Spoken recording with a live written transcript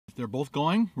They're both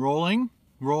going. Rolling.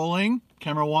 Rolling.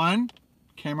 Camera 1.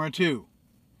 Camera 2.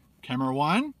 Camera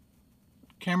 1.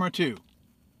 Camera 2.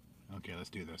 Okay, let's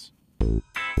do this.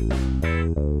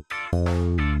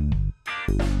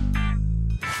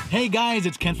 Hey guys,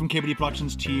 it's Ken from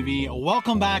KBDProductionsTV.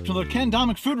 Welcome back to another Ken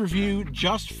Domik food review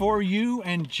just for you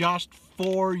and just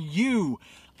for you.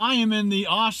 I am in the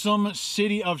awesome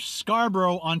city of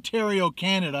Scarborough, Ontario,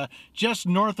 Canada, just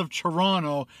north of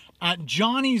Toronto, at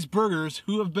Johnny's Burgers,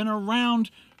 who have been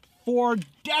around for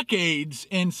decades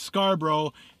in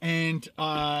Scarborough, and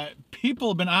people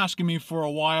have been asking me for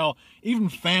a while, even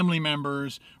family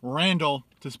members, Randall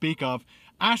to speak of,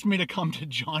 asked me to come to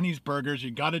Johnny's Burgers.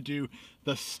 You gotta do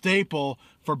the staple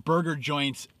for burger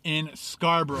joints in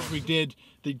Scarborough. We did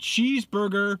the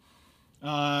cheeseburger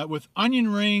with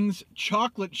onion rings,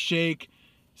 chocolate shake,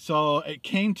 so it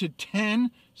came to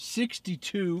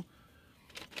 $10.62.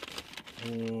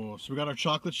 Oh, so we got our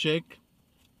chocolate shake.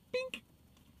 Bink.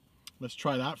 Let's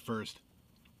try that first.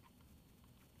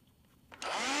 I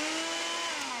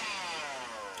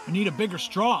need a bigger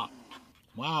straw.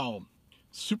 Wow.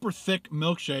 Super thick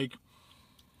milkshake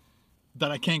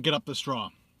that I can't get up the straw.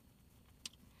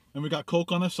 And we got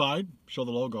Coke on the side. Show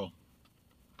the logo.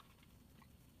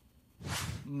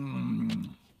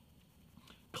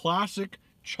 Classic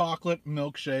chocolate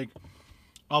milkshake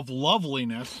of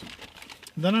loveliness.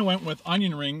 Then I went with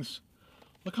onion rings.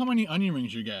 Look how many onion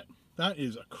rings you get. That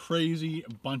is a crazy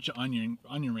bunch of onion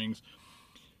rings.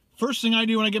 First thing I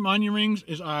do when I get my onion rings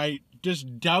is I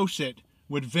just douse it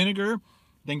with vinegar,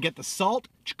 then get the salt,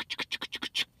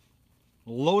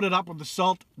 load it up with the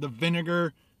salt, the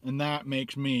vinegar, and that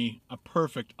makes me a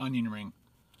perfect onion ring.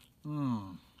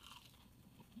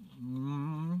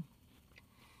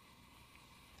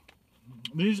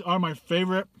 These are my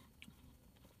favorite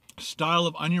style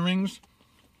of onion rings.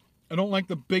 I don't like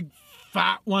the big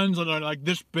fat ones that are like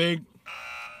this big.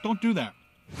 Don't do that.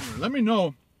 Let me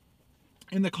know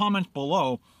in the comments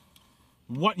below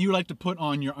what you like to put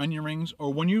on your onion rings,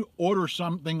 or when you order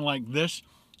something like this,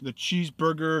 the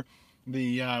cheeseburger,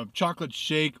 the chocolate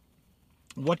shake,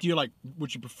 what do you like?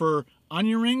 Would you prefer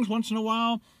onion rings once in a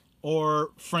while or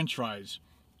French fries?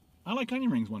 I like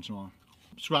onion rings once in a while.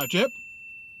 Scratch it,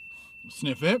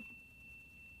 sniff it,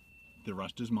 the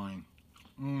rest is mine.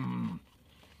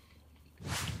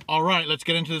 All right, let's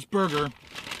get into this burger.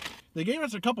 They gave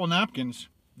us a couple napkins.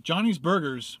 Johnny's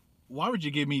Burgers, why would you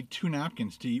give me 2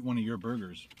 napkins to eat one of your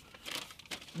burgers?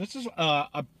 This is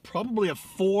probably a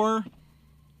 4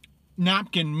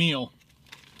 napkin meal.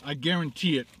 I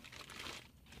guarantee it.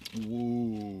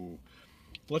 Ooh.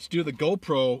 Let's do the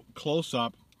GoPro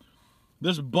close-up.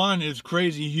 This bun is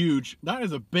crazy huge. That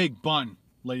is a big bun,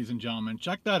 ladies and gentlemen.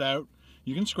 Check that out.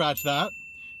 You can scratch that.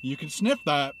 You can sniff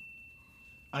that.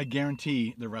 I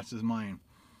guarantee the rest is mine.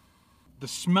 The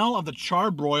smell of the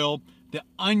charbroil, the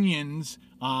onions,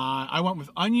 I went with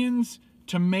onions,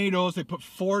 tomatoes. They put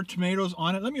 4 tomatoes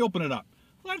on it. Let me open it up.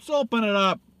 Let's open it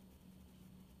up.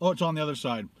 Oh, it's on the other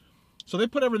side. So they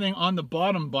put everything on the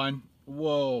bottom bun.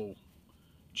 Whoa.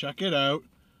 Check it out.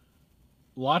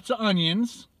 Lots of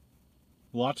onions,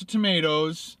 lots of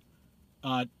tomatoes.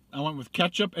 I went with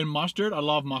ketchup and mustard. I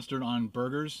love mustard on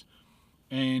burgers.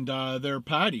 And their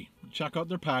patty. Check out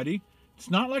their patty. It's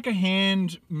not like a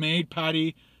handmade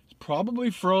patty. It's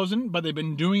probably frozen, but they've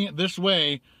been doing it this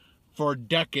way for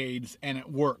decades, and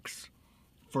it works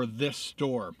for this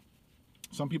store.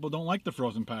 Some people don't like the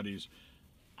frozen patties.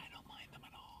 I don't mind them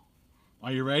at all.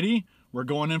 Are you ready? We're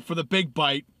going in for the big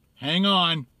bite. Hang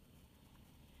on.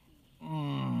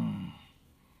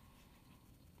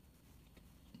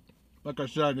 Like I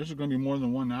said, this is going to be more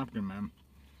than 1 napkin, man.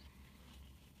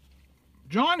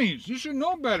 Johnny's, you should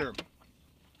know better.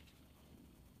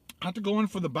 I have to go in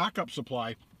for the backup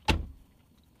supply.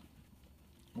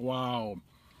 Wow.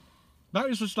 That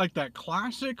is just like that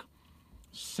classic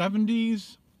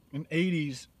 70s and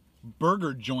 80s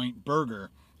burger joint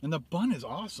burger. And the bun is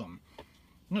awesome.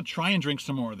 I'm going to try and drink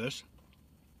some more of this.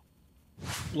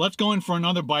 Let's go in for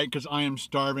another bite because I am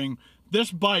starving.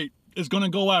 This bite is going to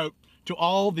go out to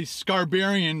all the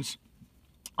Scarbarians,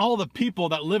 all the people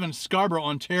that live in Scarborough,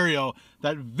 Ontario,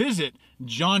 that visit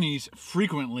Johnny's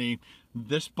frequently.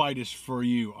 This bite is for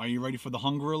you. Are you ready for the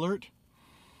hunger alert?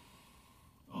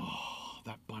 Oh,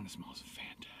 that bun smells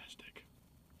fantastic.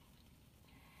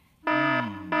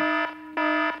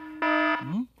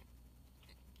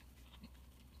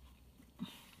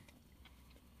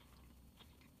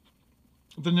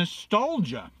 The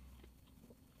nostalgia.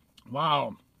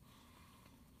 Wow.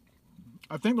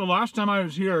 I think the last time I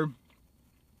was here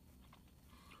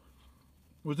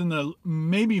was in the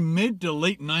maybe mid to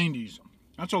late 90s.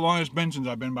 That's how long it's been since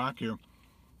I've been back here.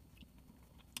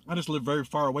 I just live very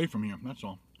far away from here, that's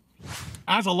all.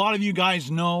 As a lot of you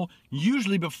guys know,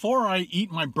 usually before I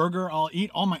eat my burger, I'll eat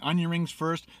all my onion rings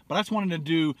first, but I just wanted to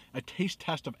do a taste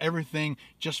test of everything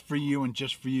just for you and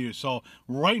just for you. So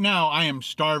right now I am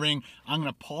starving. I'm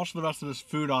gonna polish the rest of this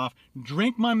food off,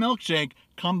 drink my milkshake,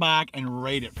 come back and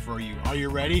rate it for you. Are you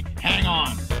ready? Hang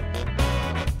on.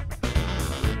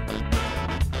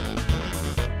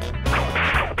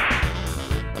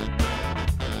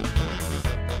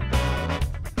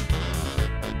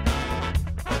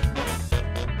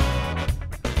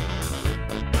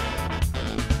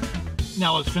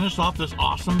 Now let's finish off this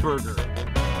awesome burger.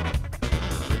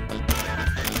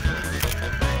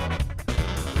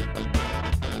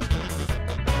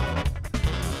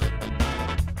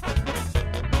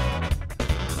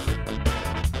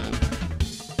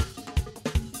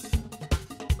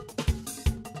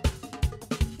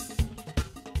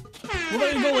 Well,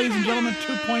 there you go, ladies and gentlemen,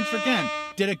 2 points for Ken.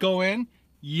 Did it go in?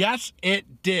 Yes,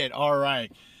 it did. All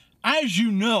right. As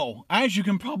you know, as you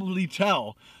can probably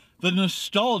tell, the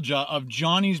nostalgia of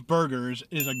Johnny's Burgers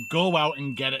is a go out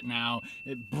and get it now.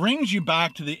 It brings you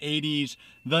back to the 80s,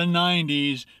 the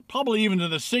 90s, probably even to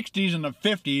the 60s and the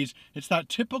 50s. It's that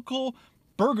typical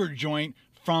burger joint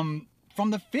from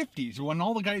the 50s when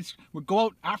all the guys would go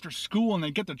out after school and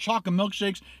they'd get their chocolate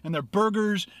milkshakes and their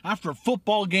burgers after a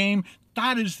football game.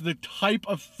 That is the type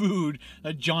of food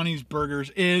that Johnny's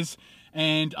Burgers is.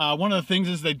 And one of the things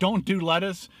is they don't do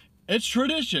lettuce. It's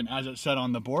tradition, as it said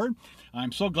on the board.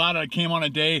 I'm so glad I came on a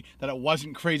day that it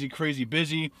wasn't crazy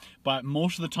busy, but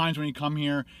most of the times when you come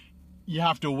here, you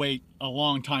have to wait a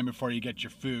long time before you get your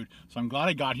food. So I'm glad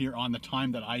I got here on the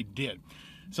time that I did.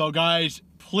 So guys,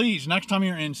 please, next time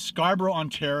you're in Scarborough,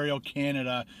 Ontario,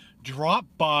 Canada, drop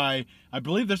by, I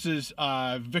believe this is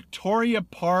Victoria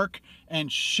Park and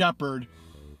Shepherd,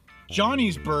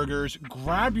 Johnny's Burgers.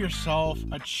 Grab yourself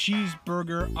a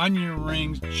cheeseburger, onion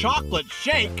rings, chocolate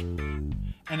shake,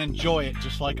 and enjoy it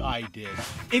just like I did.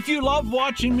 If you love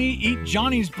watching me eat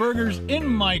Johnny's Burgers in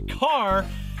my car,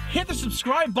 hit the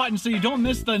subscribe button so you don't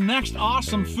miss the next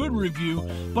awesome food review.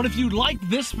 But if you like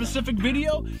this specific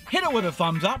video, hit it with a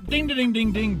thumbs up, ding, ding,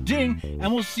 ding, ding, ding,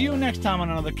 and we'll see you next time on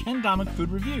another Ken Domik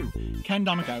food review. Ken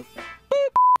Domik out.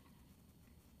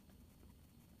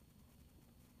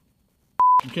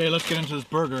 Okay, let's get into this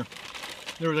burger.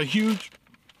 There was a huge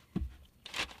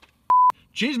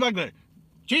cheeseburger,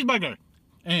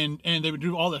 and they would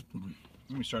do all the.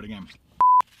 Let me start again.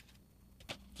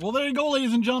 Well, there you go,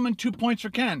 ladies and gentlemen. 2 points for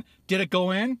Ken. Did it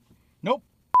go in? Nope.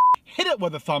 Hit it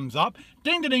with a thumbs up.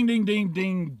 Ding, ding, ding, ding,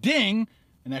 ding, ding.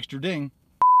 An extra ding.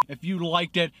 If you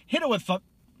liked it, hit it with hit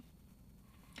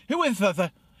it with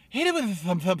a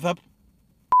thumbs up.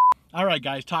 All right,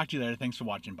 guys. Talk to you later. Thanks for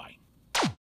watching. Bye.